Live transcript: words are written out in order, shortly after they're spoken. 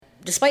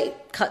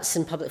Despite cuts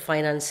in public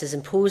finances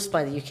imposed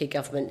by the UK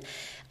government,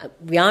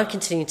 we are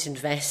continuing to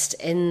invest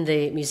in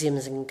the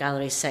museums and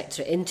galleries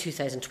sector in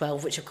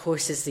 2012, which of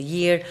course is the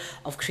year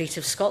of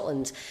Creative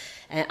Scotland.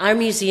 Our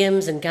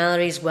museums and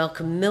galleries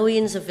welcome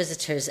millions of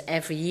visitors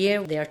every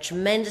year. They are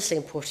tremendously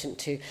important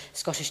to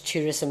Scottish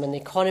tourism and the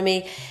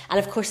economy. And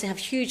of course, they have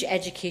huge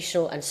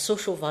educational and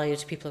social value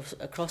to people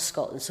across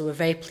Scotland. So we're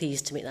very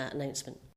pleased to make that announcement.